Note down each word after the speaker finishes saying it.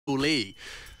Lee.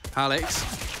 Alex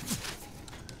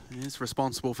is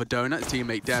responsible for Donut. His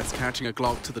teammate Death's catching a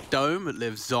Glock to the dome. It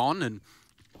lives on, and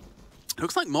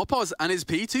looks like Mopos and his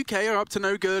P2K are up to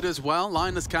no good as well.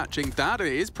 Linus catching that.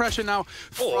 It is pressure now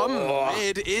from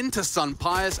mid into Sun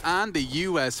Pius and the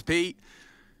USP.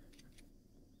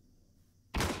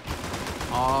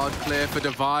 Hard clear for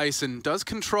Device, and does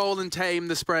control and tame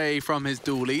the spray from his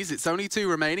dualies. It's only 2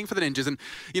 remaining for the Ninjas, and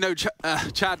you know,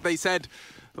 Chad, they said,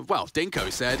 well, Dinko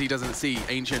said he doesn't see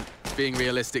Ancient being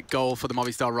realistic goal for the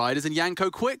Movistar Riders, and Yanko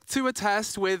quick to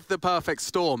attest with the perfect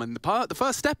storm, and the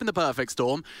first step in the perfect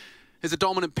storm is a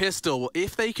dominant pistol.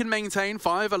 If they can maintain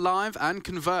 5 alive and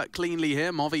convert cleanly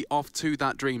here, Movi off to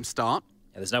that dream start.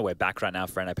 Yeah, there's no way back right now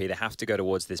for NIP. They have to go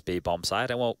towards this B bomb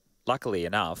site, and well, luckily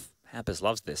enough, Hampers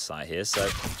loves this site here, so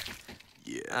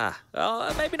yeah.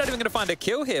 Well, maybe not even going to find a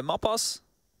kill here. Mopos,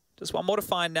 just one more to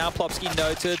find now. Plopsky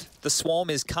noted the swarm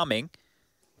is coming.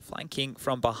 Flanking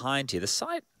from behind here. The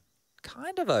site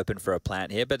kind of open for a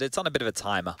plant here, but it's on a bit of a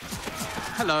timer.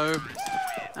 Hello.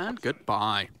 And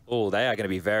goodbye. Oh, they are going to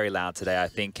be very loud today, I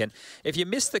think. And if you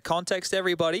missed the context,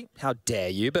 everybody, how dare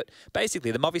you? But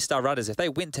basically, the Movistar Rudders, if they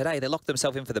win today, they lock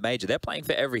themselves in for the major. They're playing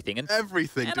for everything. And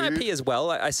everything, NIP dude. as well,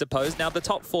 I suppose. Now, the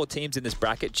top 4 teams in this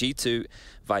bracket, G2,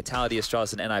 Vitality,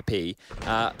 Astralis, and NIP,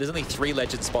 there's only 3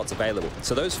 legend spots available.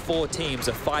 So those 4 teams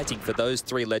are fighting for those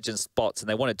 3 legend spots, and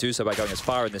they want to do so by going as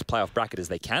far in this playoff bracket as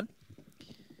they can.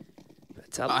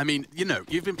 I mean, you know,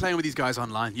 you've been playing with these guys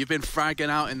online. You've been fragging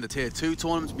out in the Tier 2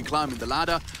 tournaments, been climbing the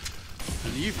ladder.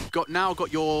 And you've now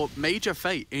got your major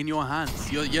fate in your hands.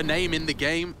 Your name in the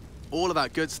game, all of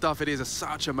that good stuff. It is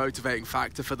such a motivating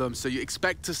factor for them. So you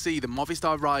expect to see the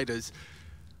Movistar Riders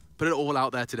put it all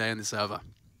out there today in the server.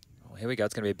 Oh, here we go.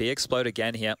 It's going to be a B explode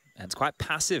again here. And it's quite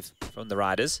passive from the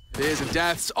Riders. Tears and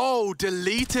deaths. Oh,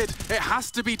 deleted. It has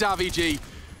to be Davi G.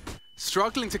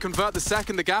 Struggling to convert the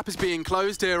second. The gap is being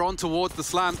closed here on towards the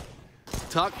slant.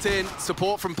 Tucked in.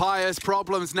 Support from Pius.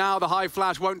 Problems now. The high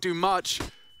flash won't do much.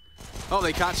 Oh,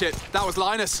 they catch it. That was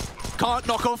Linus. Can't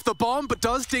knock off the bomb, but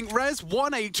does dink res.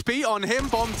 1 HP on him.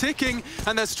 Bomb ticking,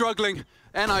 and they're struggling.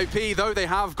 NIP, though they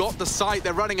have got the site,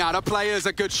 they're running out of players.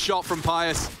 A good shot from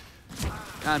Pius.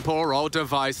 And poor old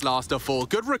Device last a fall.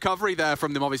 Good recovery there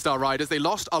from the Movistar Riders. They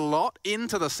lost a lot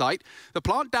into the site. The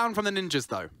plant down from the Ninjas,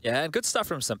 though. Yeah, and good stuff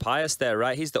from Pius there,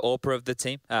 right? He's the AWPer of the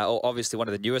team. Obviously one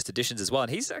of the newest additions as well.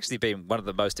 And he's actually been one of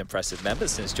the most impressive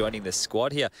members since joining this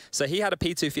squad here. So he had a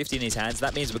P250 in his hands.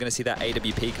 That means we're going to see that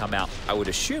AWP come out, I would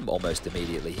assume, almost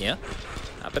immediately here.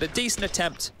 But a decent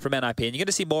attempt from NIP, and you're going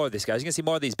to see more of this, guys. You're going to see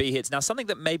more of these B hits. Now, something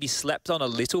that maybe slept on a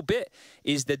little bit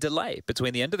is the delay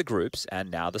between the end of the groups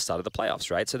and now the start of the playoffs,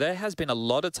 right? So there has been a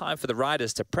lot of time for the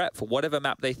Riders to prep for whatever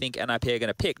map they think NIP are going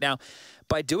to pick. Now,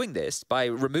 by doing this, by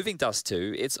removing Dust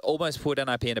 2, it's almost put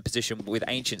NIP in a position with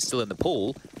Ancient still in the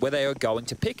pool where they are going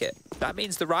to pick it. That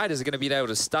means the Riders are going to be able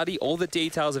to study all the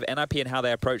details of NIP and how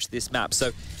they approach this map. So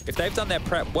if they've done their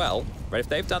prep well, right, if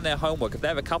they've done their homework, if they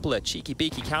have a couple of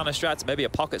cheeky-beaky counter strats, maybe a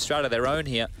pocket strat of their own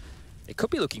here, it could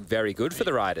be looking very good for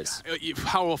the Riders.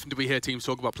 How often do we hear teams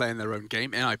talk about playing their own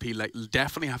game? NIP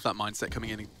definitely have that mindset coming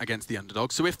in against the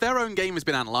underdog. So if their own game has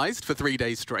been analyzed for 3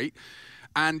 days straight,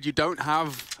 and you don't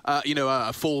have, you know,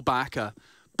 a fallback, a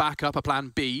backup, a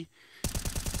plan B,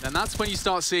 then that's when you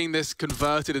start seeing this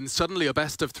converted, and suddenly a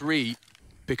best of 3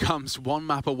 becomes 1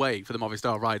 map away for the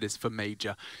Movistar Riders for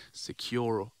major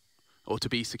secure, or to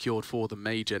be secured for the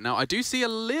major. Now, I do see a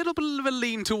little bit of a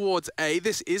lean towards A.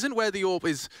 This isn't where the AWP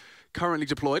is currently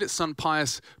deployed. It's Sun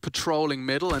Pius patrolling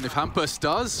middle, and if Hampus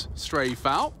does strafe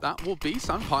out, that will be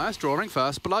Sun Pius drawing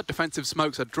first blood. Defensive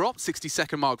smokes are dropped,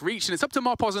 60-second mark reached, and it's up to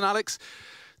Mopos and Alex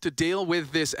to deal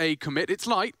with this A commit. It's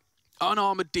light,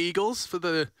 unarmored deagles for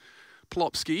the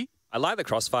Plopsky. I like the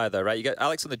crossfire though, right? You got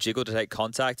Alex on the jiggle to take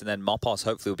contact, and then Mopos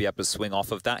hopefully will be able to swing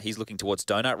off of that. He's looking towards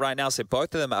Donut right now, so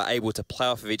both of them are able to play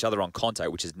off of each other on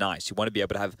contact, which is nice. You want to be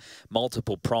able to have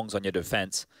multiple prongs on your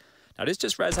defense. Now, it is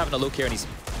just Rez having a look here, and he's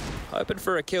hoping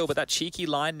for a kill, but that cheeky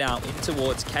line now in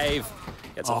towards Cave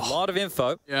gets a lot of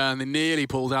info. Yeah, and they nearly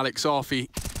pulled Alex off. He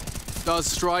does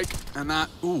strike, and that,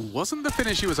 wasn't the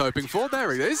finish he was hoping for.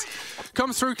 There it is.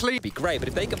 Comes through clean. Be great, but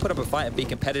if they can put up a fight and be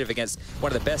competitive against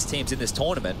one of the best teams in this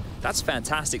tournament, that's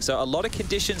fantastic. So a lot of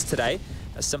conditions today.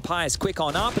 Sampaio is quick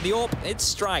on up, and the AWP, it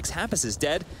strikes. Hampus is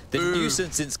dead. The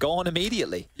nuisance is gone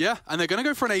immediately. Yeah, and they're going to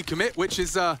go for an A commit, which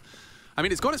is, I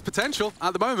mean, it's got its potential.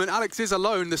 At the moment, Alex is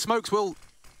alone. The smokes will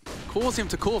cause him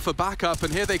to call for backup,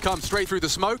 and here they come straight through the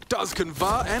smoke. Does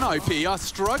convert. NIP are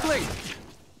struggling.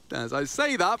 As I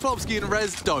say that, Plopsky and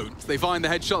Rez don't. They find the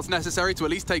headshots necessary to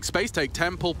at least take space, take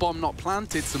temple, bomb not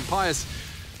planted. Sampaio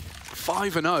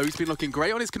 5-0. He's been looking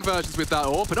great on his conversions with that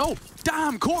AWP. And oh,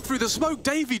 damn, caught through the smoke.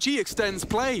 Davey G extends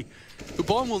play. The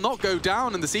bomb will not go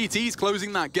down, and the CT's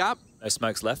closing that gap. No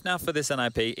smokes left now for this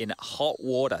NIP in hot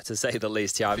water, to say the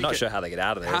least here. I'm not sure how they get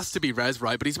out of this. Has to be Rez,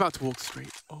 right? But he's about to walk straight.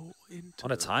 Oh, into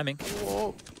on a timing.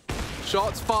 Oh.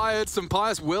 Shots fired.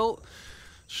 Sampayas will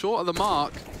short of the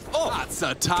mark. Oh, that's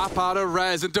a tap out of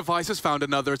Rez, and Device has found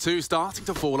another two, starting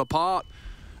to fall apart.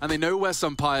 And they know where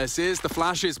Sampayas is. The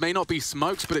flashes may not be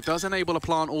smokes, but it does enable a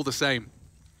plant all the same.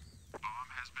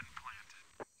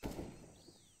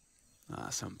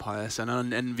 Sampayas, an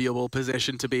unenviable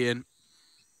position to be in.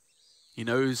 He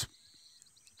knows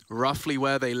roughly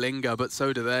where they linger, but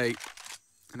so do they.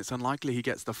 And it's unlikely he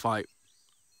gets the fight.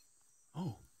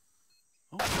 Oh.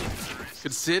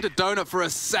 Considered Donut for a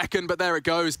second, but there it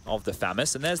goes. Of the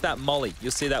Famous, and there's that Molly.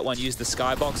 You'll see that one use the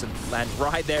skybox and land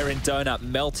right there in Donut,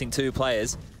 melting two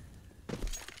players.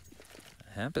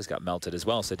 Hampers got melted as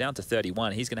well, so down to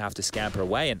 31. He's going to have to scamper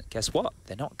away, and guess what?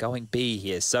 They're not going B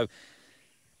here, so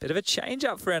bit of a change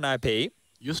up for NIP.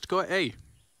 Just got A.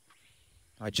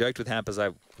 I joked with Hampers. I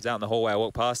was out in the hallway. I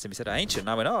walked past him. He said, Ancient. And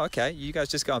I went, oh, okay. You guys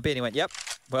just go on B. And he went, yep.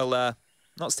 Well,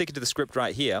 not sticking to the script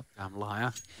right here. Damn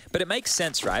liar. But it makes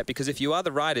sense, right? Because if you are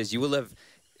the Riders, you will have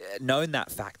known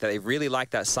that fact that they really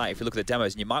like that site if you look at the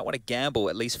demos. And you might want to gamble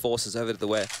at least forces over to the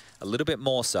way a little bit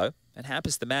more so. And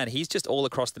Hampers, the man, he's just all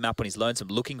across the map when he's lonesome,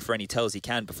 looking for any tells he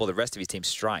can before the rest of his team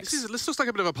strikes. This looks like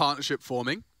a bit of a partnership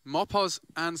forming. Mopaz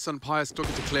and Sampayas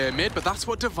looking to clear mid, but that's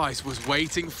what Device was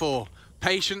waiting for.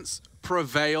 Patience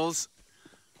prevails.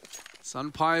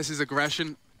 Sampayas'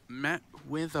 aggression met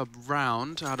with a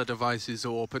round out of Device's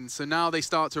AWP, and so now they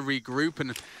start to regroup,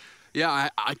 and yeah,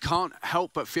 I can't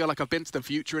help but feel like I've been to the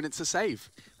future and it's a save.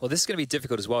 Well, this is going to be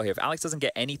difficult as well here. If Alex doesn't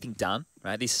get anything done,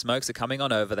 right, these smokes are coming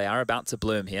on over. They are about to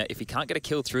bloom here. If he can't get a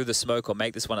kill through the smoke or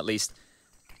make this one at least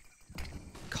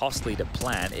costly to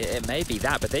plan, it may be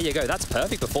that, but there you go. That's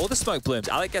perfect before the smoke blooms.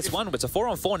 Alex gets one, but it's a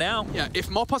 4-on-4 now. Yeah, if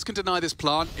Mopaz can deny this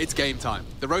plant, it's game time.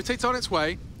 The rotate's on its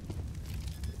way.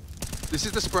 This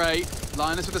is the spray.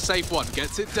 Linus with a safe one.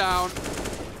 Gets it down.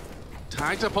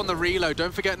 Tagged up on the reload.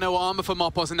 Don't forget no armor for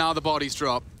Mopaz, and now the bodies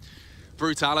drop.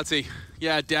 Brutality.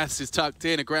 Yeah, Deaths is tucked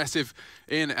in, aggressive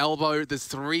in elbow. There's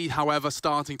three, however,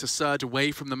 starting to surge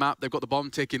away from the map. They've got the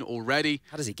bomb ticking already.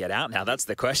 How does he get out now? That's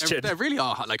the question. They really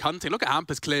are like hunting. Look at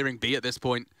Hampers clearing B at this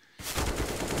point.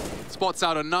 Spots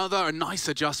out a nice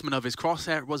adjustment of his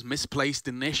crosshair. It was misplaced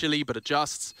initially, but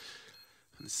adjusts.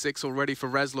 And 6 already for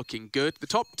Rez, looking good. The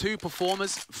top two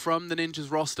performers from the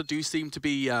Ninjas roster do seem to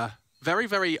be very,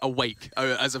 very awake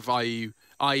as of IEM,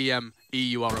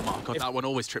 EUR mark. God, that one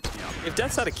always trips me up. If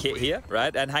Death's had a kit here,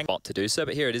 right, and hang on to do so,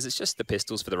 but here it is. It's just the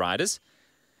pistols for the Riders.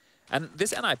 And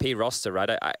this NIP roster, right,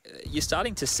 you're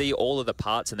starting to see all of the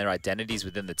parts and their identities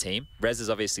within the team. Rez is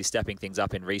obviously stepping things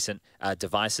up in recent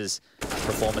Devices.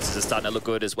 Performances are starting to look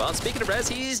good as well. And speaking of Rez,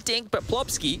 he is Dink, but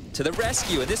Plopsky to the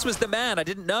rescue. And this was the man. I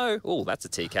didn't know. Oh, that's a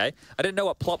TK. I didn't know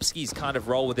what Plopsky's kind of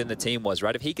role within the team was,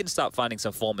 right? If he can start finding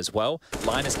some form as well,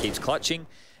 Linus keeps clutching.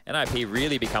 NIP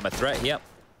really become a threat here.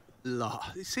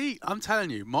 See, I'm telling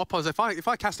you, Mopaz, if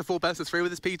I cast a full best of 3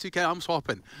 with this P2K, I'm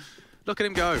swapping. Look at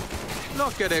him go.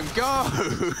 Look at him go.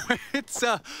 It's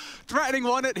a threatening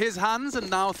one at his hands, and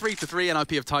now 3-3,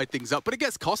 NIP have tied things up. But it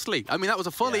gets costly. I mean, that was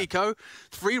a full eco.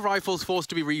 3 rifles forced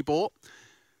to be rebought.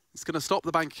 It's going to stop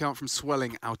the bank account from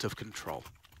swelling out of control.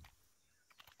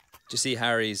 Did you see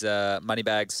Harry's money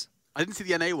bags? I didn't see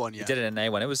the NA one yet. He did an NA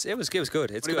one. It was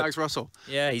good. It's money good. bags Russell.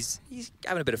 Yeah, he's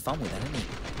having a bit of fun with that, isn't he?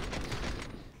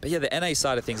 But yeah, the NA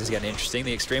side of things is getting interesting.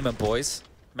 The Extreme boys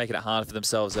making it hard for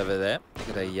themselves over there.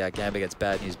 They got a game against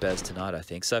Bad News Bears tonight, I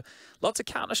think. So lots of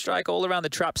Counter-Strike all around the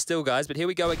trap still, guys. But here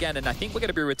we go again, and I think we're going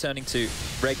to be returning to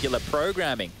regular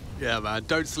programming. Yeah, man.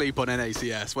 Don't sleep on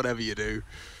NACS, whatever you do.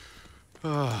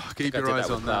 Oh, keep your eyes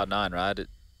on that. Cloud9, right?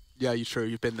 Yeah, you're true.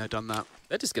 You've been there, done that.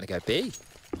 They're just going to go B.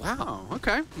 Wow. Oh,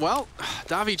 okay. Well,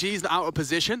 Davy G's out of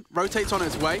position. Rotates on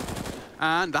its way.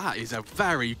 And that is a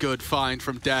very good find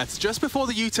from Deaths. Just before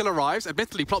the util arrives,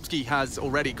 admittedly, Plopsky has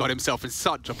already got himself in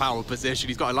such a powerful position.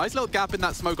 He's got a nice little gap in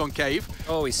that smoke on cave.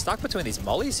 Oh, he's stuck between these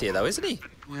mollies here, though, isn't he?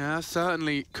 Yeah,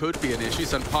 certainly could be an issue.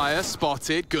 Sampayas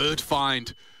spotted. Good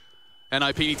find.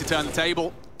 NIP need to turn the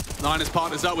table. Linus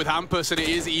partners up with Hampus, and it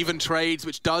is even trades,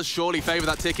 which does surely favor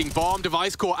that ticking bomb.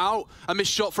 Device caught out. A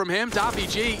missed shot from him. Davy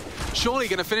G surely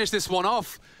going to finish this one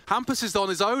off. Hampus is on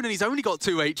his own, and he's only got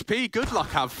 2 HP. Good luck,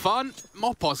 have fun.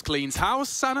 Mopos cleans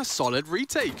house, and a solid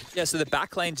retake. Yeah, so the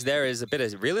back lanes there is a bit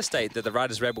of real estate that the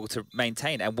Riders are able to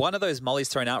maintain. And one of those mollies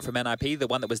thrown out from NIP, the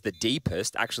one that was the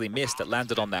deepest, actually missed. It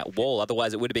landed on that wall.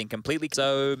 Otherwise, it would have been completely...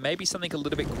 So maybe something a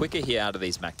little bit quicker here out of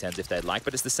these MAC-10s if they'd like.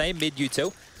 But it's the same mid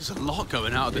U2. There's a lot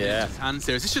going out of the hands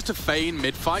here. Is this just a feign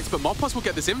mid-fights? But Mopos will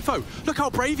get this info. Look how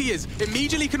brave he is.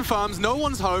 Immediately confirms no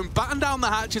one's home. Batten down the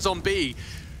hatches on B.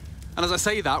 And as I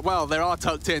say that, well, they are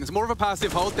tucked in. It's more of a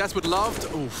passive hold. Des would love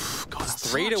to... Oof, God,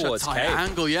 that's 3 such towards a tight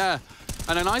angle, yeah.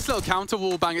 And a nice little counter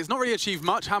wall bang. It's not really achieved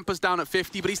much. Hampus down at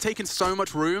 50, but he's taken so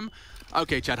much room.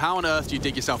 Okay, Chad, how on earth do you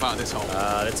dig yourself out of this hole?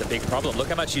 That's a big problem. Look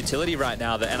how much utility right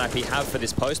now that NIP have for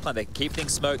this post plant. They can keep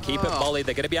things smoked, keep it molly.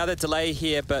 They're going to be able to delay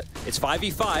here, but it's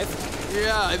 5v5.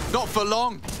 Yeah, not for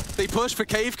long. They push for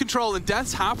cave control, and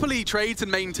Deaths happily trades and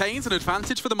maintains an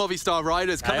advantage for the Movistar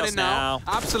Riders. Coming in now.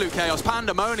 Absolute chaos.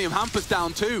 Pandemonium. Hampus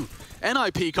down 2.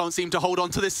 NIP can't seem to hold on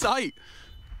to this site.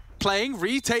 Playing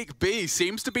retake B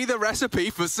seems to be the recipe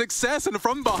for success, and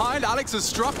from behind, Alex has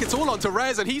struck. It's all onto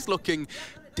Rez, and he's looking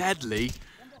deadly.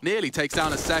 Nearly takes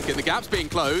down a second. The gap's being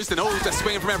closed, and they're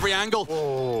swinging from every angle.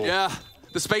 Oh. Yeah.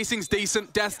 The spacing's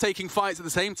decent. Death taking fights at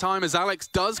the same time as Alex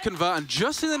does convert, and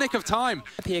just in the nick of time.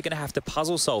 Here are going to have to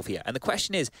puzzle solve here. And the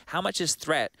question is, how much is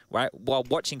Threat, right, while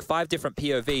watching 5 different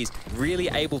POVs, really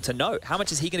able to know? How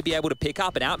much is he going to be able to pick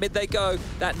up? And out mid they go.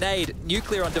 That nade,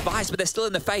 nuclear on device, but they're still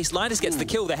in the face. Linus gets the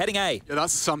kill. They're heading A. Yeah,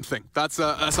 that's something. That's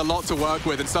a lot to work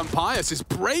with. And Sunpius is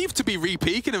brave to be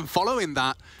re-peeking and following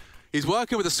that. He's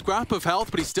working with a scrap of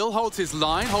health, but he still holds his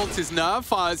line, holds his nerve,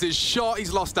 fires his shot.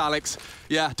 He's lost Alex.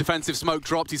 Yeah, defensive smoke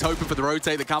dropped. He's hoping for the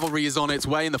rotate. The cavalry is on its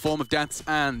way in the form of Deaths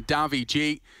and Davi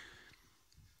G.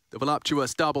 The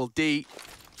voluptuous double D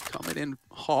coming in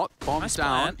hot. Bombs nice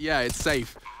down. plan. Yeah, it's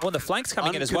safe. Oh, and the flank's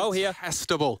coming in as well here.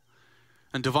 Uncontestable.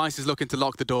 And Device is looking to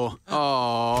lock the door.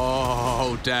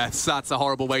 Oh, Deaths. That's a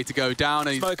horrible way to go down.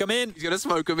 And smoke him in. He's going to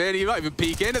smoke him in. He might even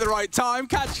peek in at the right time.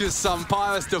 Catches some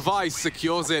pious. Device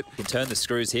secures it. You can turn the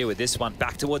screws here with this one.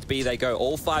 Back towards B they go.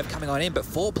 All 5 coming on in, but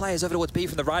 4 players over towards B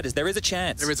from the Riders. There is a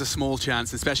chance. There is a small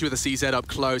chance, especially with the CZ up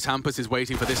close. Hampus is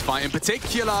waiting for this fight in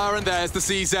particular, and there's the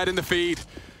CZ in the feed.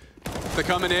 They're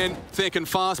coming in thick and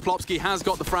fast. Plopsky has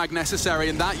got the frag necessary,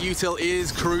 and that util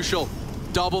is crucial.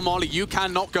 Double molly. You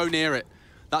cannot go near it.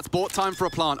 That's bought time for a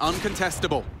plant,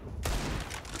 uncontestable.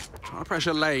 Trying to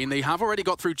pressure lane. They have already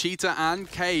got through Cheetah and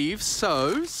Cave,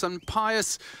 so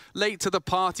Sunpius late to the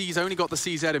party. He's only got the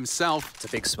CZ himself. It's a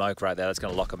big smoke right there. That's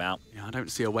going to lock him out. Yeah, I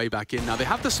don't see a way back in now. They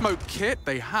have the smoke kit.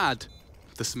 They had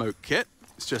the smoke kit.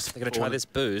 It's just... They're going to try this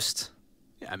boost.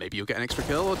 Yeah, maybe you'll get an extra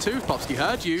kill or 2. Plopsky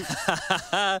heard you.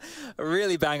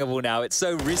 Really bangable now. It's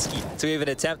so risky to even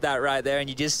attempt that right there, and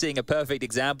you're just seeing a perfect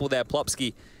example there.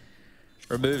 Plopsky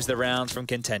removes the rounds from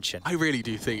contention. I really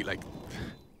do think, like,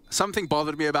 something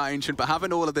bothered me about Ancient, but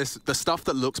having all of this, the stuff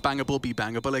that looks bangable be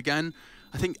bangable again,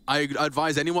 I think I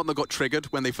advise anyone that got triggered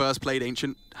when they first played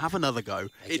Ancient, have another go.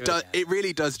 It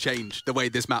really does change the way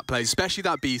this map plays, especially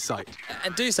that B site.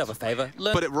 And do yourself a favor.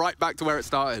 Put it right back to where it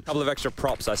started. A couple of extra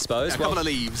props, I suppose. Yeah, a couple of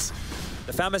leaves.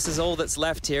 The Famus is all that's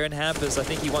left here, and Hampus, I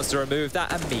think he wants to remove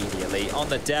that immediately. On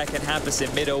the deck, and Hampus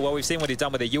in middle. Well, we've seen what he's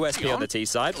done with a USP on the T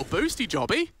side. Little boosty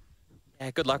jobby. Yeah,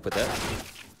 good luck with it.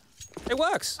 It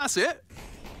works. That's it.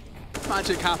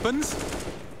 Magic happens.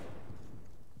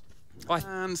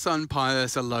 And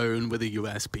Sunpius alone with a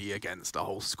USP against a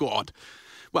whole squad.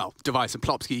 Well, Device and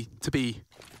Plopsky, to be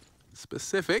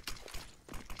specific.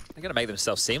 They're going to make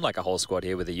themselves seem like a whole squad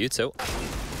here with the U2.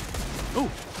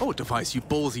 Oh, Device, you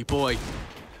ballsy boy.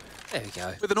 There we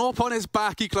go. With an AWP on his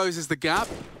back, he closes the gap.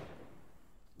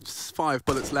 Just 5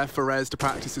 bullets left for Rez to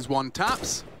practice his 1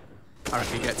 taps. I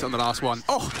reckon he gets on the last one.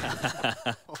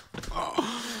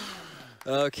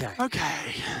 Okay.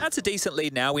 Okay. That's a decent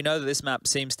lead now. We know that this map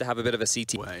seems to have a bit of a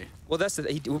CT. Well,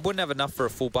 he wouldn't have enough for a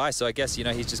full buy, so I guess, you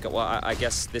know, he's just got, well, I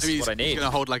guess this is what I need. He's going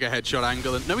to hold like a headshot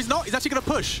angle. And no, he's not. He's actually going to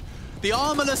push. The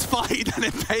armorless fight, and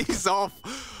it pays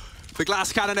off. The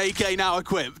glass cannon AK now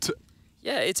equipped.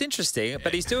 Yeah, it's interesting,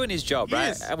 but he's doing his job,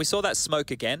 right? And we saw that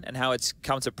smoke again and how it's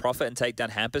come to profit and take down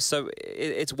Hampus, so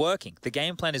it's working. The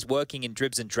game plan is working in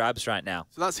dribs and drabs right now.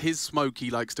 So that's his smoke he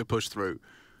likes to push through.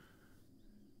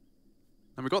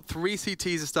 And we've got 3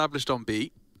 CTs established on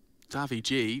B. Davi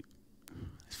G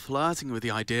is flirting with the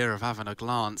idea of having a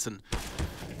glance and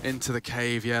into the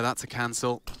cave. Yeah, that's a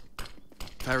cancel.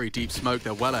 Very deep smoke.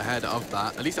 They're well ahead of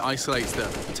that. At least it isolates the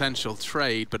potential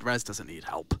trade, but Rez doesn't need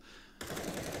help.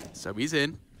 So he's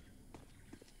in.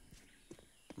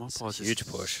 Mopos is huge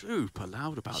push. Super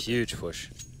loud about it. Huge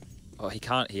push. Oh, he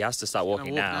can't. He has to start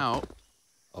walking now.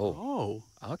 Oh.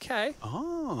 Okay.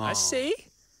 Oh. I see.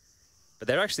 But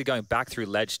they're actually going back through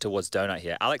ledge towards Donut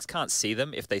here. Alex can't see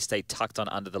them if they stay tucked on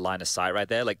under the line of sight right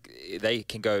there. Like, they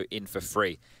can go in for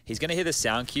free. He's going to hear the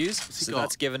sound cues, so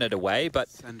that's giving it away. But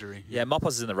yeah, Mopos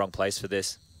is in the wrong place for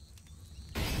this.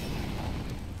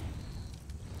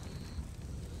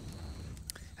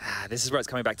 This is where it's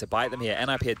coming back to bite them here.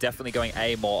 NIP are definitely going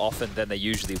A more often than they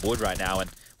usually would right now. And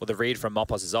well, the read from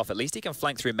Mopos is off. At least he can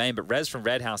flank through main, but Rez from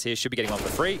Red House here should be getting one for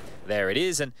free. There it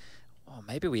is. And oh,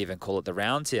 maybe we even call it the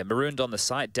round here. Marooned on the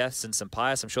site, Deaths and some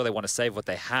Pious. I'm sure they want to save what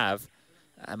they have.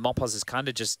 And Mopos is kind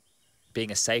of just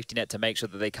being a safety net to make sure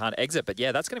that they can't exit. But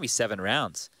yeah, that's going to be 7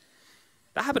 rounds.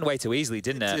 That happened way too easily,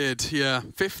 didn't it? It did, yeah.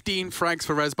 15 frags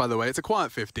for Rez, by the way. It's a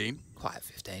quiet 15. Quiet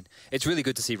 15. It's really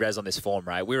good to see Rez on this form,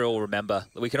 right? We all remember,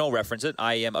 we can all reference it,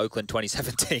 IEM Oakland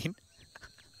 2017.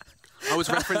 I was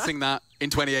referencing that in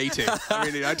 2018.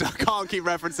 I can't keep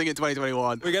referencing in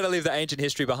 2021. We're going to leave the ancient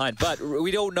history behind. But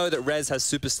we all know that Rez has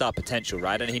superstar potential,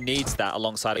 right? And he needs that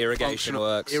alongside irrigation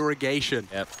works. Irrigation.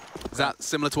 Yep. Is that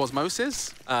similar to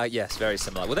Osmosis? Yes, very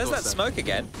similar. Well, there's that smoke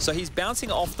again. So he's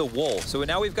bouncing off the wall. So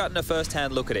now we've gotten a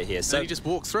first-hand look at it here. So he just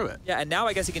walks through it. Yeah, and now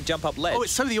I guess he can jump up ledge. Oh,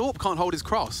 it's so the AWP can't hold his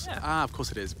cross. Yeah. Ah, of course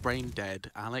it is. Brain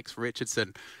dead. Alex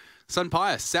Richardson. Sun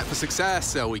Pious set for success.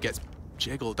 So he gets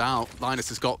jiggled out. Linus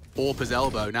has got AWP's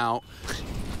elbow now.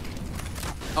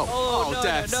 Oh, no,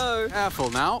 Deaths. no. Careful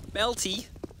now. Melty.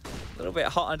 A little bit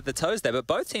hot under the toes there, but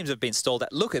both teams have been stalled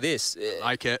out. Look at this.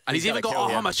 Like it. And he's even got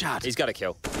armor, Chad. He's got a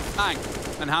kill. Bang.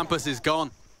 And Hampus is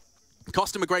gone.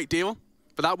 Cost him a great deal,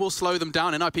 but that will slow them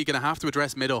down. NIP going to have to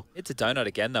address middle. It's a donut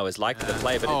again, though, is likely the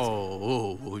play, but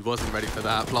he wasn't ready for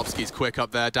that. Plopsky's quick up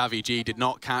there. Davy G did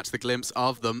not catch the glimpse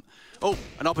of them. Oh,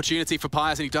 an opportunity for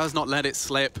Pius, and he does not let it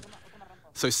slip.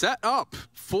 So set up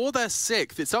for their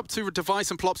 6th. It's up to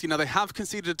Device and Plopsky. Now, they have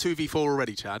conceded a 2v4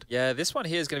 already, Chad. Yeah, this one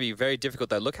here is going to be very difficult,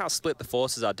 though. Look how split the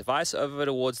forces are. Device over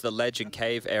towards the ledge and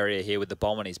cave area here with the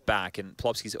bomb on his back, and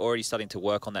Plopsky's already starting to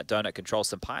work on that donut control.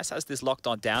 So Pius has this locked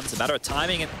on down. It's a matter of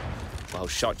timing, and well,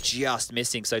 shot just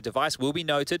missing. So Device will be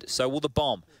noted, so will the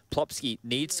bomb. Plopsky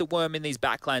needs to worm in these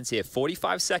backlines here.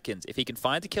 45 seconds. If he can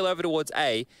find a kill over towards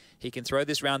A, he can throw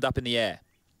this round up in the air.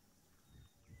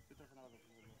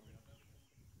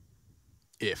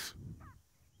 If.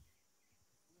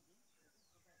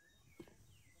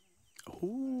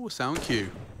 Ooh, sound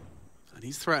cue. And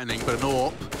he's threatening, but an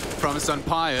AWP from Sun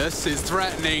Pious is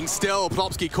threatening still.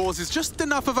 Plopsky causes just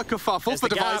enough of a kerfuffle for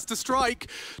Device to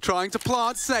strike. Trying to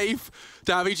plant safe.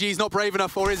 Davy G's not brave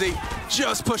enough, or is he?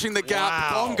 Just pushing the gap.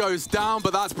 Wow. Bomb goes down,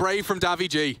 but that's brave from Davy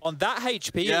G. On that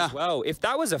HP as well. If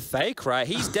that was a fake, right,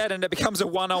 he's dead and it becomes a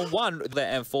one-on-one. The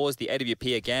M4s, the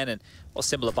AWP again, and well,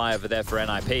 similar buy over there for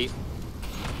NIP.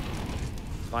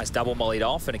 Nice double mollied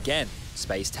off, and again,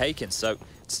 space taken. So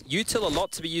it's util a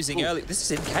lot to be using early.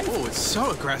 This is in cave. Oh, it's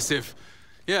so aggressive.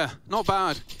 Yeah, not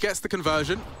bad. Gets the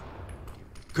conversion.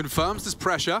 Confirms this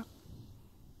pressure.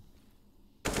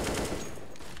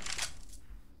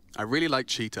 I really like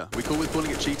cheetah. We're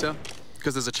calling it cheetah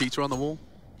because there's a cheetah on the wall.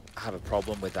 I have a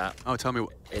problem with that. Oh, tell me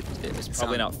what. It's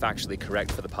probably not factually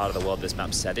correct for the part of the world this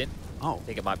map's set in. Oh. I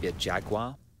think it might be a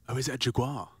jaguar. Oh, is it a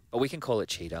jaguar? Or we can call it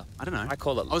cheetah. I don't know. I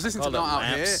call it. I was listening to Not Out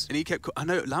Here, lamps. and he kept. I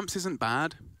know lamps isn't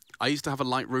bad. I used to have a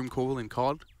Lightroom call in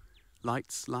COD.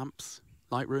 Lights, lamps,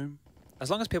 Lightroom.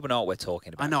 As long as people know what we're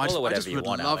talking about. I know. I just would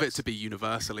love Alex. it to be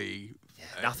universally. Yeah,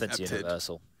 nothing's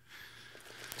universal.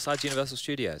 Besides Universal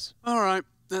Studios. All right,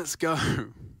 let's go.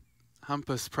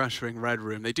 Hampus pressuring Red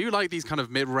Room. They do like these kind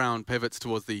of mid-round pivots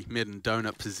towards the mid and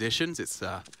donut positions. It's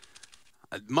a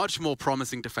much more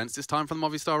promising defense this time from the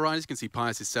Movistar Riders. You can see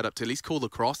Pius is set up to at least call the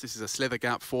cross. This is a slither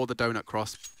gap for the donut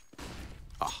cross.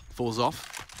 Falls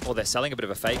off. Oh, they're selling a bit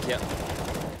of a fake here.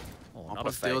 Oh, not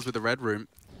a fake. Deals with the Red Room.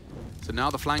 So now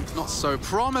the flank's not so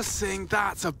promising.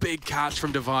 That's a big catch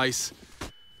from Device.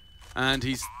 And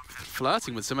he's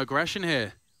flirting with some aggression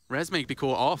here. Rez may be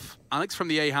caught off. Alex from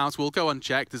the A house will go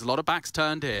unchecked. There's a lot of backs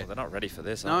turned here. Oh, they're not ready for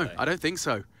this, are they? No, I don't think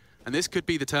so. And this could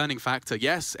be the turning factor.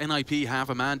 Yes, NIP have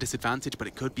a man disadvantage, but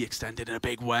it could be extended in a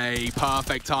big way.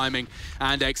 Perfect timing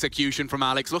and execution from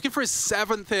Alex. Looking for his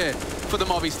 7th here for the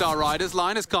Movistar Riders.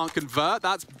 Linus can't convert.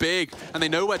 That's big. And they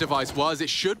know where Device was. It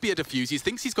should be a defuse. He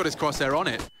thinks he's got his crosshair on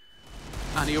it.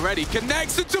 And he already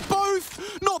connects it to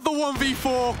both. Not the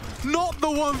 1v4. Not the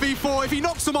 1v4. If he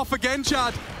knocks him off again,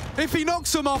 Chad. If he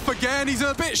knocks him off again, he's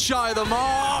a bit shy of the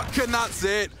mark. And that's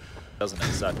it. Doesn't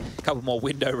it? So a couple more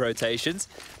window rotations.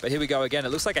 But here we go again. It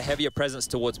looks like a heavier presence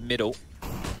towards middle.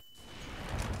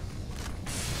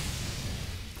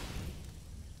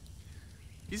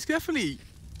 He's definitely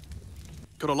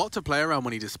got a lot to play around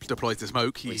when he just deploys the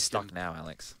smoke. He's stuck now,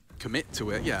 Alex. Commit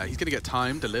to it. Yeah, he's going to get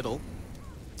timed a little.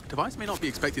 Device may not be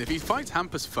expecting. If he fights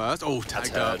Hampus first, oh,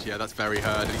 tagged up. Yeah, that's very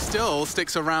hurt. And he still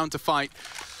sticks around to fight.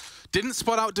 Didn't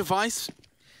spot out Device.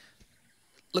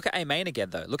 Look at A main again,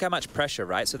 though. Look how much pressure,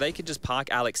 right? So they can just park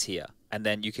Alex here, and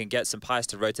then you can get some Pius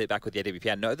to rotate back with the AWP.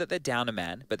 I know that they're down a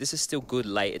man, but this is still good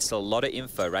late. It's still a lot of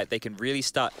info, right? They can really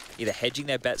start either hedging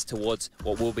their bets towards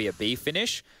what will be a B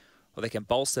finish, or they can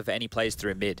bolster for any plays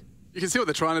through mid. You can see what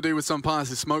they're trying to do with some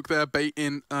Pius' smoke there, bait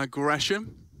in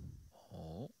aggression.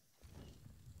 Oh.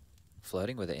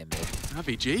 Flirting with it in mid.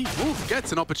 AVG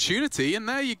gets an opportunity, and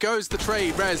there you goes the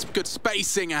trade. Rez, good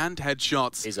spacing and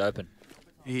headshots. He's open.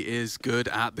 He is good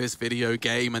at this video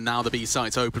game, and now the B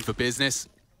site's open for business.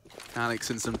 Alex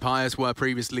and St. Pius were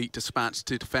previously dispatched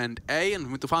to defend A,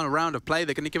 and with the final round of play,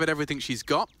 they're going to give it everything she's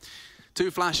got. 2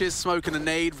 flashes, smoke and a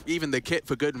nade, even the kit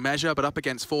for good measure, but up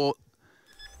against 4,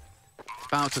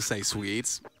 about to say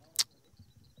Swedes.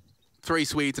 3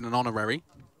 Swedes and an honorary.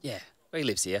 Yeah, well, he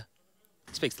lives here.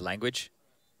 He speaks the language.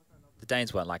 The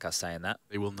Danes won't like us saying that.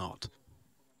 They will not.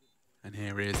 And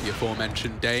here is the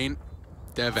aforementioned Dane.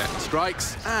 Devet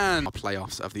strikes, and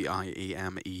playoffs of the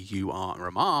IEM EUR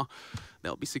Ramar.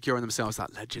 They'll be securing themselves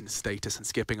that legend status and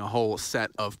skipping a whole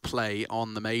set of play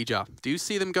on the major. Do you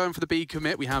see them going for the B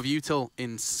commit? We have Util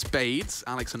in spades.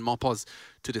 Alex and Mopos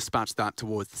to dispatch that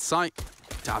towards the site.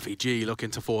 Davy looking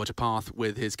to forge a path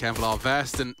with his Kevlar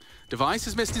vest, and Device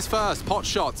has missed his first. Pot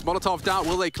shots, Molotov doubt,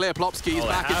 will they clear Plopsky? He's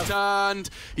back and turned.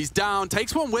 He's down,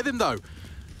 takes one with him though.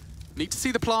 Need to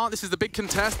see the plant, this is the big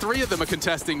contest. 3 of them are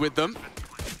contesting with them.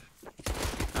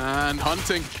 And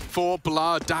hunting for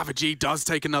blood. Davy does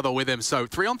take another with him, so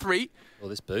 3 on 3. Well,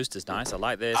 this boost is nice, I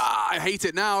like this. I hate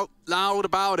it now, loud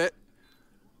about it.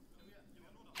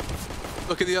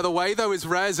 Looking the other way though is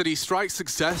Rez, and he strikes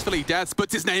successfully. Death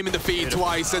puts his name in the feed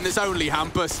twice, and there's only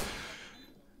Hampus.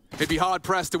 He'd be hard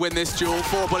pressed to win this duel.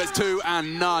 4 bullets, 2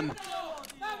 and none.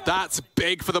 That's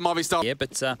big for the Movistar. Yeah,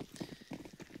 but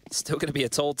it's still going to be a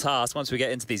tall task once we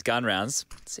get into these gun rounds.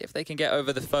 Let's see if they can get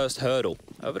over the first hurdle.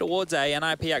 Over towards A,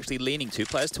 NIP actually leaning 2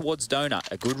 players towards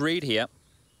Donut. A good read here.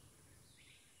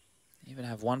 Even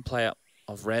have 1 player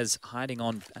of Rez hiding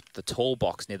on at the tall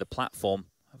box near the platform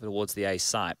over towards the A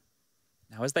site.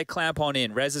 Now as they clamp on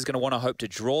in, Rez is going to want to hope to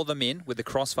draw them in with the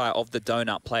crossfire of the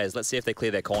Donut players. Let's see if they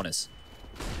clear their corners.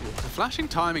 The flashing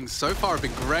timings so far have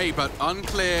been great, but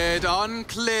uncleared.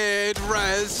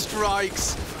 Rez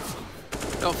strikes.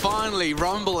 They'll finally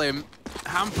rumble him.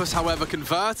 Hampus, however,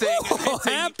 converting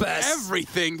and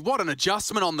everything. What an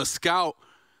adjustment on the scout.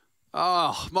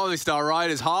 Oh, Movistar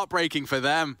Riders, heartbreaking for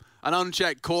them. An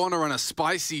unchecked corner and a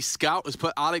spicy scout has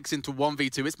put Alex into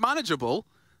 1v2. It's manageable.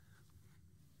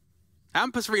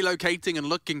 Hampus relocating and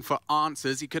looking for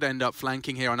answers. He could end up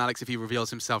flanking here on Alex if he reveals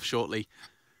himself shortly.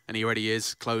 And he already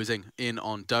is closing in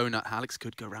on Donut. Alex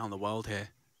could go around the world here.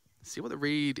 Let's see what the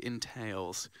read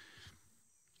entails.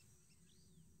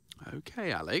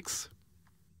 Okay, Alex.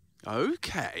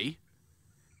 Okay.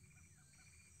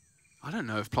 I don't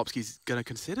know if Plopsky's going to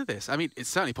consider this. I mean, it's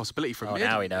certainly a possibility from mid.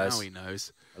 Now he knows. Now he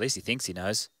knows. At least he thinks he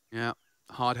knows. Yeah.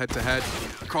 Hard head-to-head.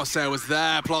 Crosshair was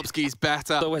there. Plopsky's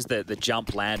better. It's always the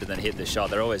jump land and then hit the shot.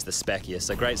 They're always the speckiest.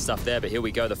 So great stuff there. But here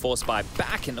we go. The force buy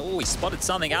back. And oh, he spotted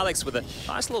something. Alex with a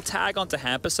nice little tag onto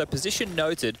Hampus. So position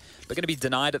noted, but going to be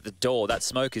denied at the door. That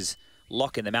smoke is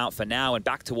locking them out for now. And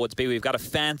back towards B, we've got a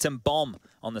phantom bomb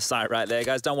on the site right there.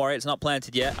 Guys, don't worry. It's not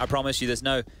planted yet. I promise you there's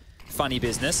no funny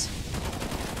business.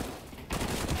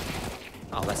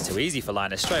 Oh, that's too easy for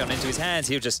Linus. Straight on into his hands.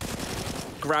 He'll just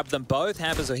grab them both.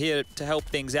 Hampers are here to help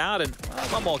things out, and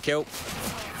one more kill.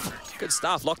 Good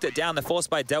stuff. Locked it down. The force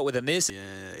buy dealt with him this.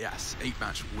 Yes,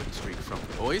 8-match win streak from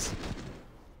the boys.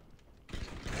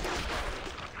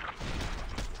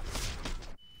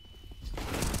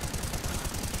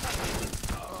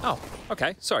 Oh,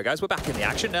 okay. Sorry, guys. We're back in the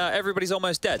action. Everybody's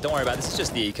almost dead. Don't worry about this. It's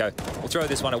just the eco. We'll throw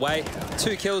this one away.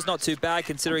 2 kills, not too bad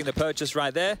considering the purchase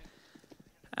right there.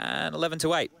 And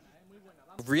 11-8. I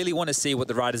really want to see what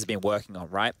the Riders have been working on,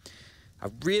 right? I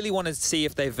really want to see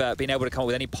if they've been able to come up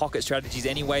with any pocket strategies,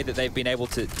 any way that they've been able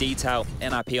to detail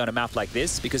NIP on a map like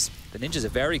this, because the Ninjas are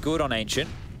very good on Ancient.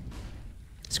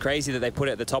 It's crazy that they put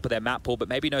it at the top of their map pool, but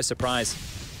maybe no surprise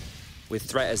with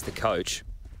Threat as the coach.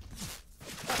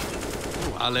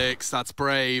 Ooh, Alex, that's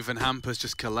brave, and Hampus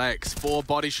just collects. 4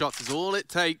 body shots is all it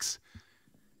takes.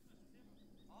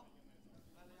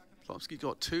 Plopsky's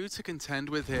got 2 to contend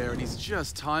with here, and he's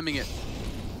just timing it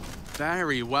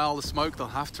very well. The smoke, they'll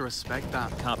have to respect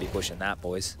that. Can't be pushing that,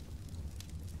 boys.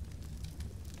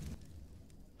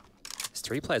 There's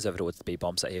 3 players over towards the B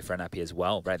bomb site here for NIP as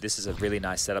well, right? This is a really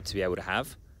nice setup to be able to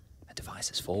have. And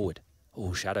Device is forward.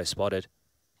 Oh, Shadow spotted.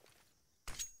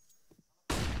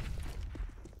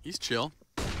 He's chill.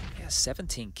 Yeah, has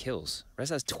 17 kills. Rez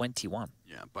has 21.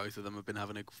 Yeah, both of them have been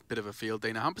having a bit of a field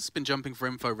day. Now, Hampus has been jumping for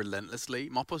info relentlessly.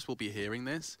 Moppos will be hearing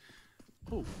this.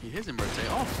 Oh, he hears him rotate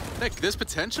off. Nick, there's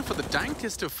potential for the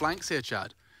dankest of flanks here,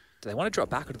 Chad. Do they want to drop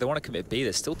back or do they want to commit B?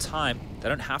 There's still time. They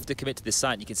don't have to commit to this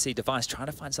site. You can see Device trying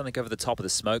to find something over the top of the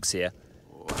smokes here.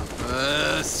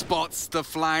 Spots the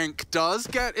flank, does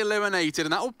get eliminated,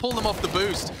 and that will pull them off the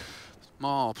boost.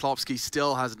 Oh, Plopsky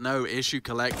still has no issue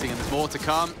collecting, and there's more to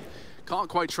come. Can't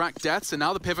quite track deaths, and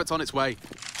now the pivot's on its way.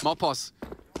 Moppos,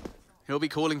 he'll be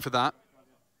calling for that.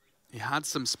 He had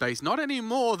some space, not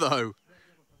anymore though.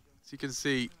 As you can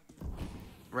see,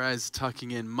 Rez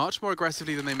tucking in much more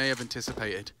aggressively than they may have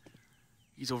anticipated.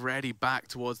 He's already back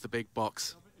towards the big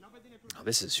box.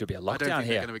 Oh, should be a lockdown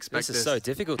here. This is so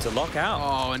difficult to lock out.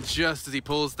 Oh, and just as he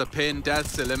pulls the pin,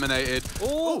 Death's eliminated.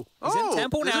 Oh, he's in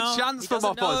Temple now. There's a chance for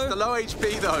Moppos. The low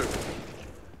HP, though.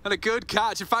 And a good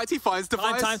catch. In fact, he finds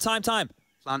Device. Time.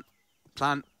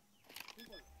 Plant.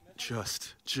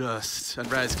 Just.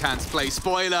 And Rez can't play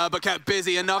spoiler, but kept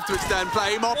busy enough to extend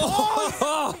play.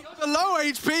 Moppos. The low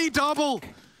HP double.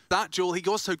 That duel, he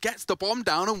also gets the bomb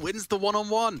down and wins the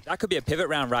one-on-one. That could be a pivot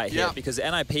round right here because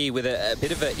NIP with a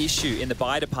bit of an issue in the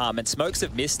buy department. Smokes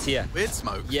have missed here. Weird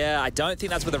smoke. Yeah, I don't think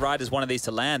that's where the Riders wanted these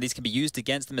to land. These can be used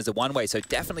against them as a one-way, so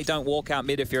definitely don't walk out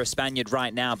mid if you're a Spaniard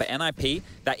right now. But NIP,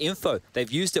 that info, they've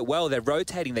used it well. They're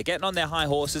rotating. They're getting on their high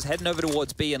horses, heading over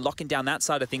towards B and locking down that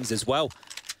side of things as well.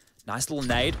 Nice little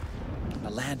nade. A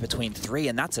land between 3,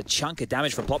 and that's a chunk of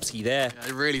damage from Plopsky there. Yeah,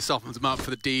 it really softens them up for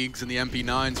the Deegs and the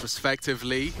MP9s,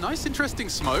 respectively. Nice, interesting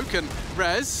smoke, and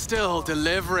Rez still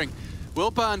delivering. Will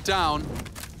burn down.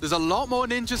 There's a lot more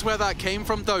ninjas where that came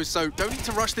from, though, so don't need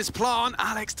to rush this plant.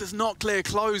 Alex does not clear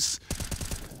close.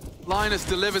 Linus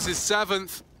delivers his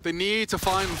 7th. They need to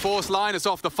find and force Linus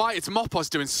off the fight. It's Moppos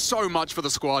doing so much for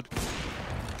the squad.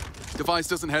 Device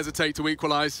doesn't hesitate to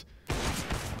equalize.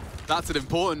 That's an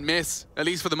important miss, at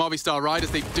least for the Movistar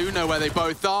Riders. They do know where they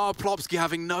both are. Plopsky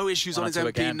having no issues on his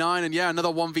MP9. And yeah, another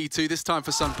 1v2, this time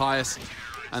for Sun Pius.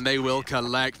 And they will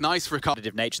collect. Nice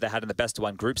recovery. Nature they had in the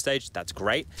best-of-1 group stage. That's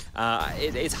great.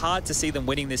 It's hard to see them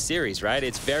winning this series, right?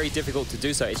 It's very difficult to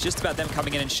do so. It's just about them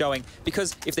coming in and showing,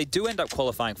 because if they do end up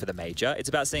qualifying for the major, it's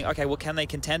about saying, okay, well, can they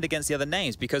contend against the other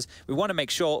names? Because we want to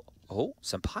make sure... Oh,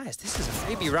 Sun Pius, this is a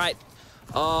freebie, right?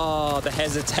 Oh, the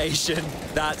hesitation.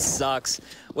 That sucks.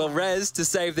 Well, Rez to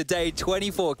save the day,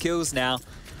 24 kills now.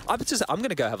 I'm going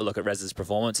to go have a look at Rez's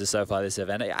performances so far this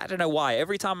event. I don't know why.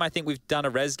 Every time I think we've done a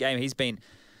Rez game, he's been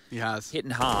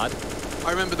hitting hard.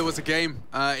 I remember there was a game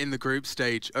in the group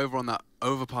stage over on that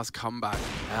overpass comeback.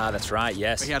 Ah, that's right,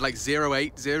 yes. He had like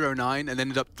 0-8, 0-9, and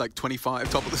ended up like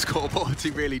 25 top of the scoreboard.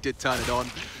 He really did turn it on.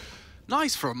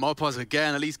 Nice for Moppos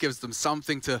again, at least gives them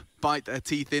something to bite their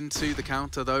teeth into. The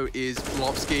counter, though, is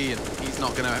Plopsky, and he's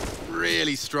not going to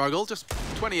really struggle. Just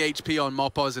 20 HP on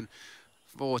Moppos and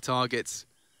 4 targets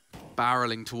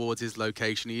barreling towards his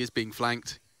location. He is being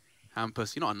flanked.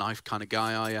 Hampus, you're not a knife kind of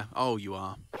guy, are you? Oh, you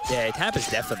are. Yeah, Hampus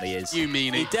definitely is. You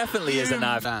mean it. He definitely is a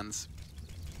knife. Lands.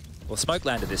 Well, smoke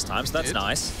landed this time, so that's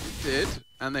nice. It did,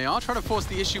 and they are trying to force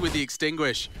the issue with the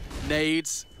extinguish.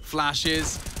 Nades,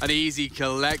 flashes, an easy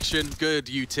collection, good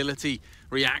utility,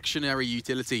 reactionary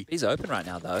utility. He's open right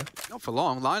now, though. Not for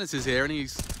long. Linus is here, and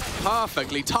he's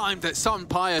perfectly timed at Sun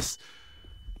Pius.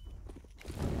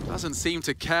 Doesn't seem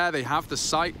to care. They have the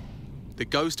site. The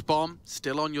ghost bomb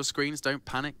still on your screens. Don't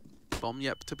panic. Bomb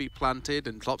yet to be planted,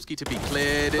 and Plopsky to be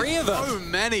cleared. 3 of them. So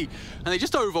many, and they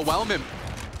just overwhelm him.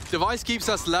 Device keeps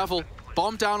us level.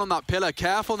 Bomb down on that pillar.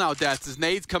 Careful now, Death. There's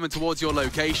nades coming towards your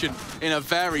location in a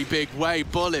very big way.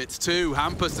 Bullets, too.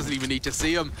 Hampus doesn't even need to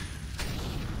see them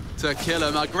to kill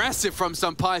him. Aggressive from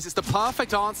Sun Pius. It's the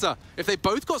perfect answer. If they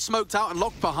both got smoked out and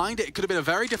locked behind it, it could have been a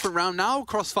very different round. Now,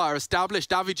 Crossfire established.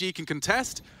 Davigi can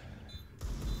contest.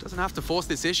 Doesn't have to force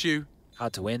this issue.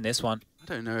 Hard to win this one.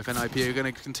 I don't know if NIP are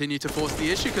going to continue to force the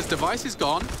issue because Device is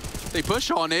gone. They push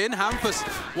on in. Hampus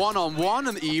one-on-one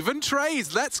and even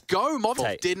trades. Let's go. Mob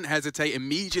didn't hesitate.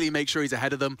 Immediately make sure he's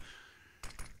ahead of them.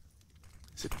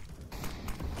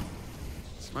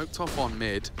 Smoked off on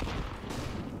mid.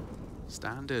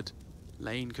 Standard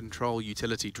lane control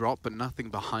utility drop, but nothing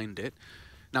behind it.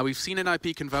 Now, we've seen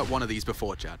NIP convert one of these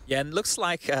before, Chad. Yeah, and looks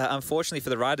like, unfortunately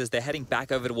for the Riders, they're heading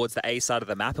back over towards the A side of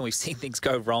the map, and we've seen things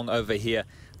go wrong over here,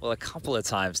 well, a couple of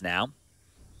times now.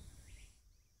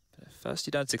 But if first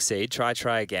you don't succeed,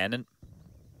 try again. And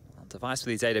Device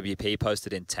with his AWP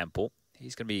posted in Temple.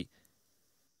 He's going to be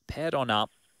paired on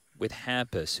up with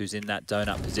Hampus, who's in that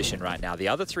donut position right now. The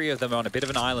other 3 of them are on a bit of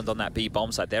an island on that B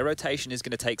bomb site. Their rotation is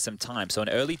going to take some time, so an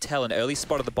early tell, an early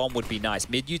spot of the bomb would be nice.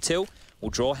 Mid-util will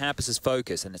draw Hampus's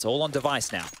focus, and it's all on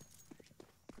Device now.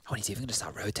 Oh, and he's even going to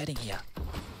start rotating here.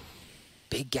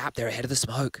 Big gap there ahead of the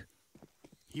smoke.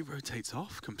 He rotates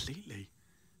off completely.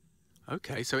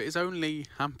 Okay, so it is only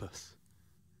Hampus.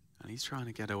 And he's trying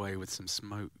to get away with some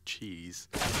smoked cheese.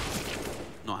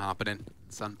 Not happening.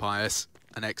 Sunpius,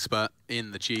 an expert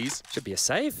in the cheese. Should be a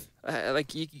save.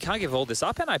 Like, you can't give all this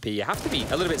up, NIP. You have to be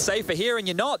a little bit safer here, and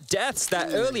you're not. Deaths,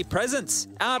 that early presence.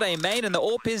 Out A main, and the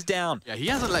AWP is down. Yeah, he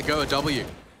hasn't let go of W.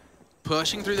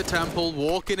 Pushing through the temple,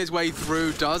 walking his way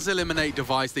through, does eliminate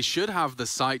Device. They should have the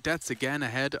site. Deaths again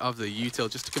ahead of the util,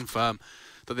 just to confirm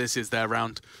that this is their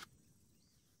round.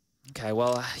 Okay,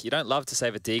 well, you don't love to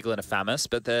save a Deagle and a Famous,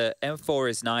 but the M4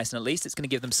 is nice, and at least it's going to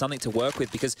give them something to work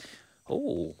with because,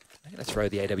 oh, they're going to throw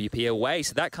the AWP away,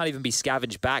 so that can't even be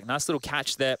scavenged back. Nice little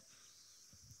catch there.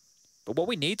 But what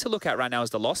we need to look at right now is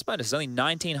the loss bonus. It's only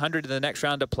 1,900 in the next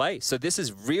round to play. So this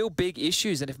is real big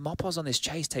issues. And if Mopos on this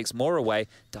chase takes more away,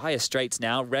 Dire Straits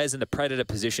now, Rez in the Predator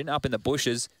position, up in the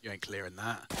bushes. You ain't clearing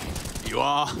that. You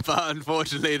are, but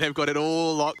unfortunately, they've got it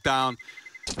all locked down.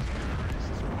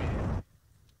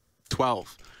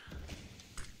 12.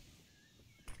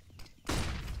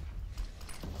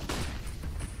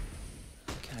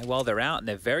 Okay, well, they're out, and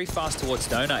they're very fast towards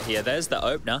Donut here. There's the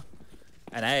opener.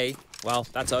 And A, well,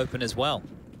 that's open as well.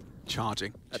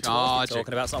 Charging. That's what we're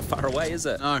talking about. It's not far away, is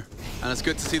it? No. And it's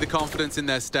good to see the confidence in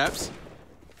their steps.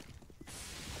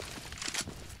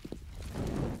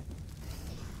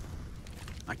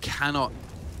 I cannot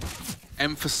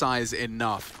emphasize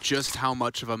enough just how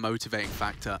much of a motivating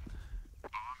factor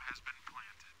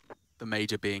the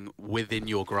Major being within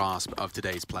your grasp of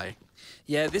today's play.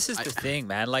 Yeah, this is the thing,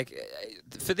 man. Like,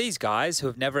 for these guys who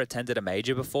have never attended a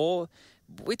Major before,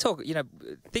 we talk, you know,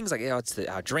 things like, oh, it's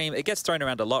our dream. It gets thrown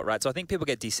around a lot, right? So I think people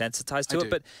get desensitized to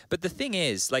it. But the thing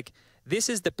is, like, this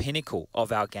is the pinnacle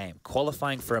of our game,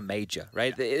 qualifying for a major,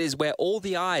 right? Yeah. It is where all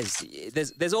the eyes,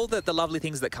 there's all the lovely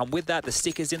things that come with that, the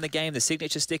stickers in the game, the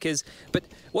signature stickers. But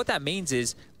what that means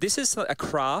is this is a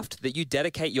craft that you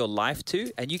dedicate your life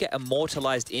to and you get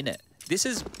immortalized in it. This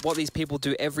is what these people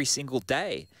do every single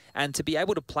day. And to be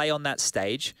able to play on that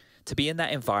stage, to be in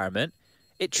that environment,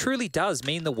 it truly does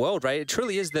mean the world, right? It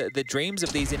truly is the dreams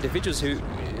of these individuals who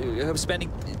are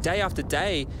spending day after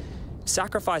day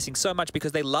sacrificing so much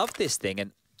because they love this thing.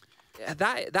 And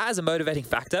that is a motivating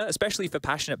factor, especially for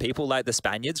passionate people like the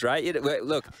Spaniards, right?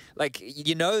 Look, like,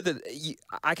 you know that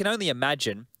I can only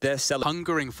imagine they're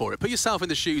hungering for it. Put yourself in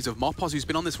the shoes of Mopos, who's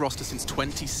been on this roster since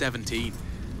 2017.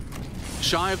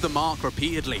 Shy of the mark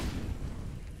repeatedly.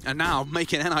 And now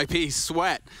making NIP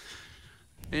sweat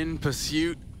in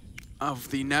pursuit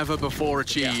of the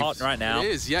never-before-achieved. Yeah, hot right now. It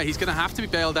is, yeah. He's going to have to be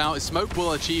bailed out. His smoke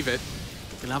will achieve it.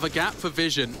 He'll have a gap for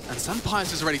vision. And Sunpius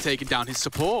has already taken down his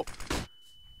support.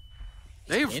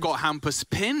 They've got Hampus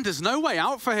pinned. There's no way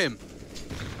out for him.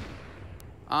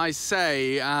 I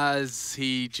say as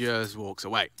he just walks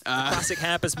away. Classic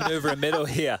Hampus maneuver in middle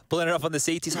here. Pulling it off on the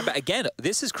CT side. But again,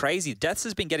 this is crazy. Deaths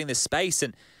has been getting this space,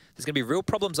 and there's going to be real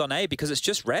problems on A because it's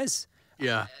just Rez.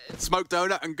 Yeah. Smoke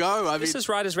donut and go. This is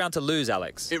Riders' round to lose,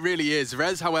 Alex. It really is.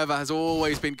 Rez, however, has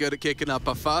always been good at kicking up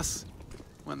a fuss.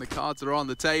 When the cards are on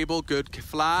the table, good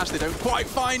flash. They don't quite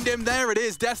find him. There it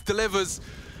is. Death delivers.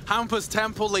 Hampus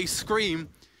Temple, they scream.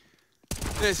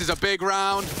 This is a big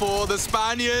round for the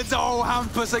Spaniards. Oh,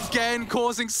 Hampus again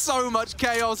causing so much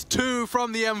chaos. 2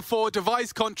 from the M4.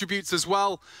 Device contributes as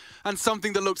well. And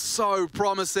something that looked so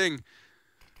promising.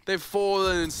 They've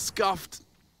fallen and scuffed.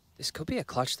 This could be a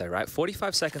clutch though, right?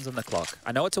 45 seconds on the clock.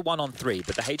 I know it's a 1-on-3,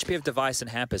 but the HP of Device and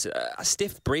Hampus, a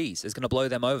stiff breeze is going to blow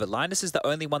them over. Linus is the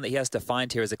only one that he has to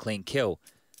find here as a clean kill.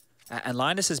 And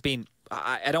Linus has been,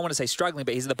 I don't want to say struggling,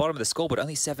 but he's at the bottom of the scoreboard.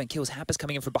 Only 7 kills. Hampus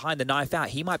coming in from behind the knife out.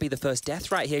 He might be the first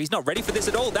death right here. He's not ready for this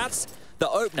at all. That's the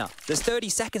opener. There's 30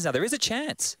 seconds now. There is a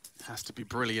chance. Has to be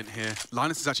brilliant here.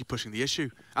 Linus is actually pushing the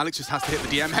issue. Alex just has to hit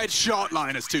the DM. Headshot.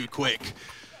 Linus too quick.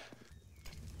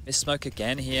 Miss smoke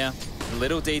again here. The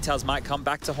little details might come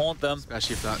back to haunt them.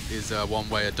 Especially if that is one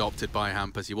way adopted by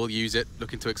Hampus. He will use it,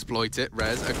 looking to exploit it.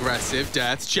 Rez, aggressive,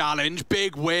 Deaths, challenge,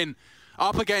 big win.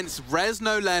 Up against Rez,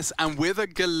 no less, and with a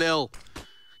Galil.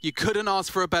 You couldn't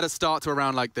ask for a better start to a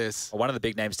round like this. Well, one of the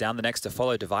big names down, the next to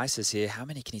follow Devices here. How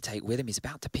many can he take with him? He's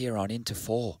about to peer on into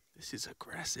 4. This is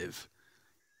aggressive.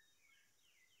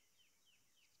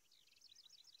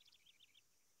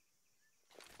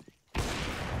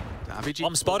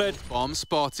 Bomb spotted. Bomb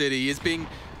spotted. He is being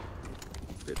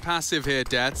a bit passive here,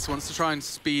 Deaths. Wants to try and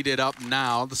speed it up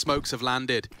now. The smokes have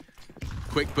landed.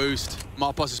 Quick boost.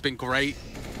 Mopos has been great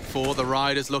for the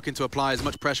Riders, looking to apply as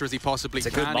much pressure as he possibly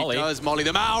can. Good molly. He does molly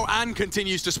them out and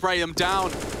continues to spray them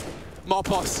down.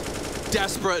 Mopos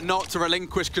desperate not to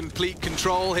relinquish complete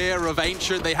control here of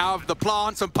Ancient. They have the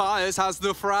plants and Pius has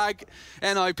the frag.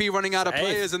 NIP running out of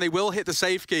players and they will hit the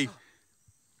safe key.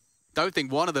 Don't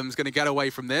think one of them is going to get away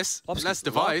from this. Unless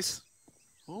Device.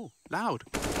 Oh, loud.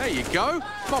 There you go.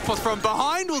 Mopos from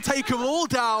behind will take them all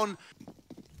down.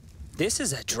 This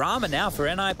is a drama now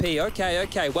for NIP.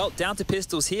 Okay. Well, down to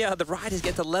pistols here. The Riders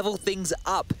get to level things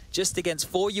up just against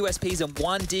 4 USPs and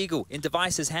 1 Deagle in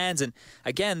Device's hands. And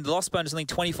again, the loss bonus is only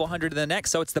 2,400 in the next,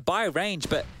 so it's the buy range,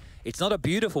 but it's not a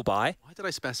beautiful buy. Why did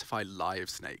I specify live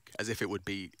snake as if it would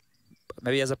be...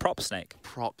 Maybe as a prop snake.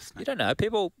 Prop snake. You don't know.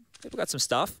 People got some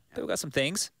stuff. People got some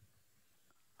things.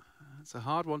 It's a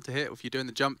hard one to hit if you're doing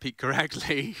the jump peak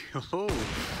correctly. Oh.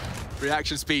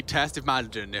 Reaction speed test.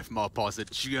 Imagine if Mopos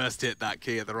had just hit that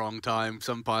key at the wrong time.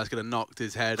 Sunpire's going to knock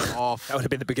his head off. That would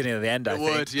have been the beginning of the end, I think.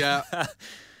 It would, yeah.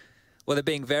 Well, they're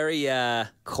being very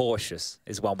cautious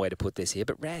is one way to put this here.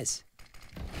 But Rez,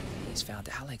 he's found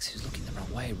Alex, who's looking the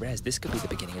wrong way. Rez, this could be the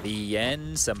beginning of the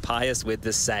end. Sunpire's with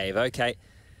the save. Okay.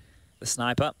 The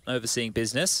sniper overseeing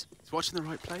business. He's watching the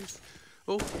right place.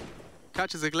 Oh,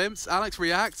 catches a glimpse. Alex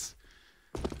reacts.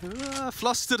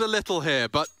 Flustered a little here,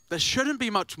 but there shouldn't be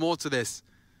much more to this.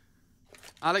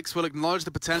 Alex will acknowledge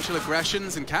the potential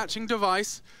aggressions and catching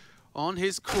Device on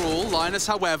his crawl. Linus,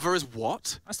 however, is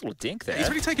what? Nice little dink there. He's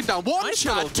really taken down one nice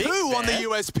shot, 2 on the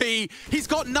USP. He's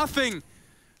got nothing.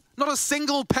 Not a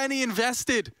single penny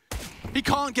invested. He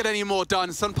can't get any more done.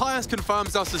 Sunpius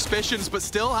confirms our suspicions, but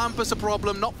still Hampus a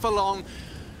problem, not for long.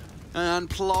 And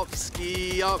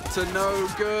Plopsky up to no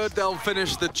good. They'll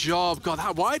finish the job.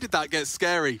 God, why did that get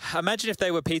scary? Imagine if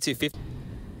they were P250.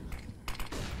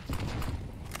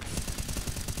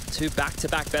 2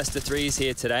 back-to-back best-of-3s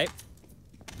here today.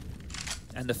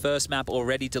 And the first map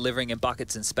already delivering in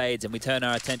buckets and spades. And we turn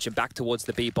our attention back towards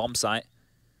the B bomb site.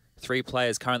 3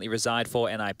 players currently reside for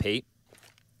NIP.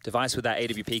 Device with that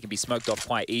AWP can be smoked off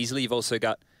quite easily. You've also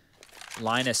got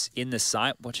Linus in the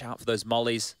site. Watch out for those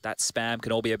mollies. That spam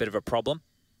can all be a bit of a problem.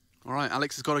 All right,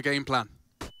 Alex has got a game plan.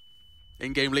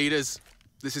 In-game leaders,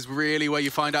 this is really where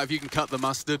you find out if you can cut the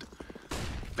mustard.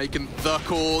 Making the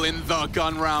call in the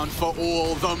gun round for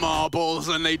all the marbles,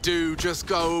 and they do just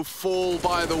fall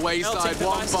by the wayside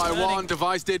one by one.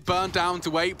 Device did burn down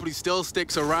to 8, but he still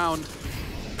sticks around.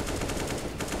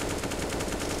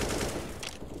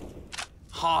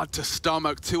 Hard to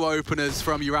stomach 2 openers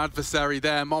from your adversary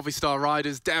there. Movistar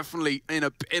Riders definitely in a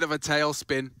bit of a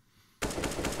tailspin.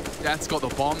 Death's got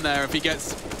the bomb there. If he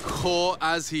gets caught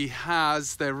as he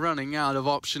has, they're running out of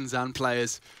options and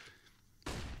players.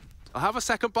 I'll have a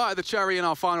second bite of the cherry in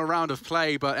our final round of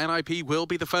play, but NIP will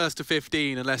be the first to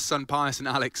 15 unless Sunpius and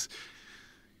Alex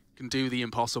can do the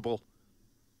impossible.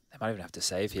 They might even have to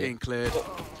save here. Being cleared.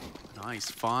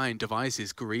 Nice, fine.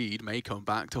 Device's greed may come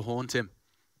back to haunt him.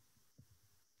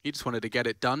 He just wanted to get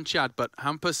it done, Chad, but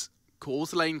Hampus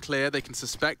calls the lane clear. They can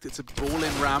suspect it's a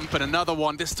ball-in ramp, and another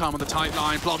one, this time on the tight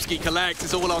line. Plopsky collects.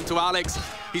 It's all on to Alex.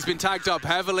 He's been tagged up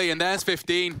heavily, and there's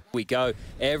 15. We go.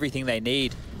 Everything they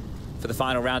need for the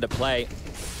final round of play.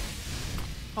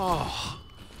 Oh.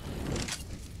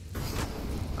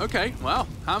 Okay, well,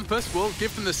 Hampus will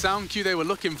give them the sound cue they were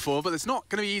looking for, but it's not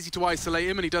going to be easy to isolate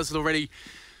him, and he does already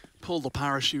pull the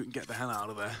parachute and get the hell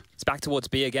out of there. It's back towards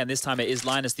B again. This time it is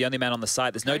Linus, the only man on the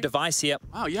site. There's no Device here.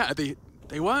 Wow, yeah,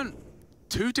 they weren't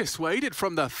too dissuaded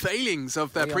from the failings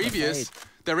of their previous.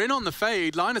 They're in on the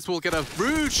fade. Linus will get a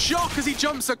rude shock as he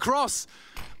jumps across.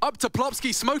 Up to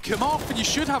Plopsky, smoke him off, and you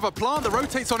should have a plant that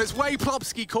rotates on its way.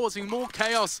 Plopsky causing more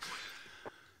chaos.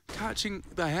 Catching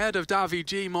the head of Davi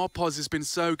G. Mopos has been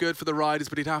so good for the Riders,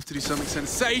 but he'd have to do something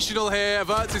sensational here.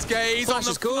 Averts his gaze on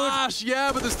the flash.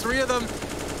 Yeah, but there's 3 of them.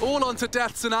 All onto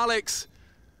Deaths and Alex.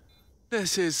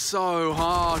 This is so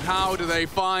hard. How do they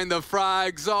find the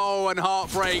frags? Oh, and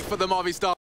heartbreak for the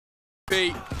Movistar.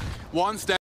 One step.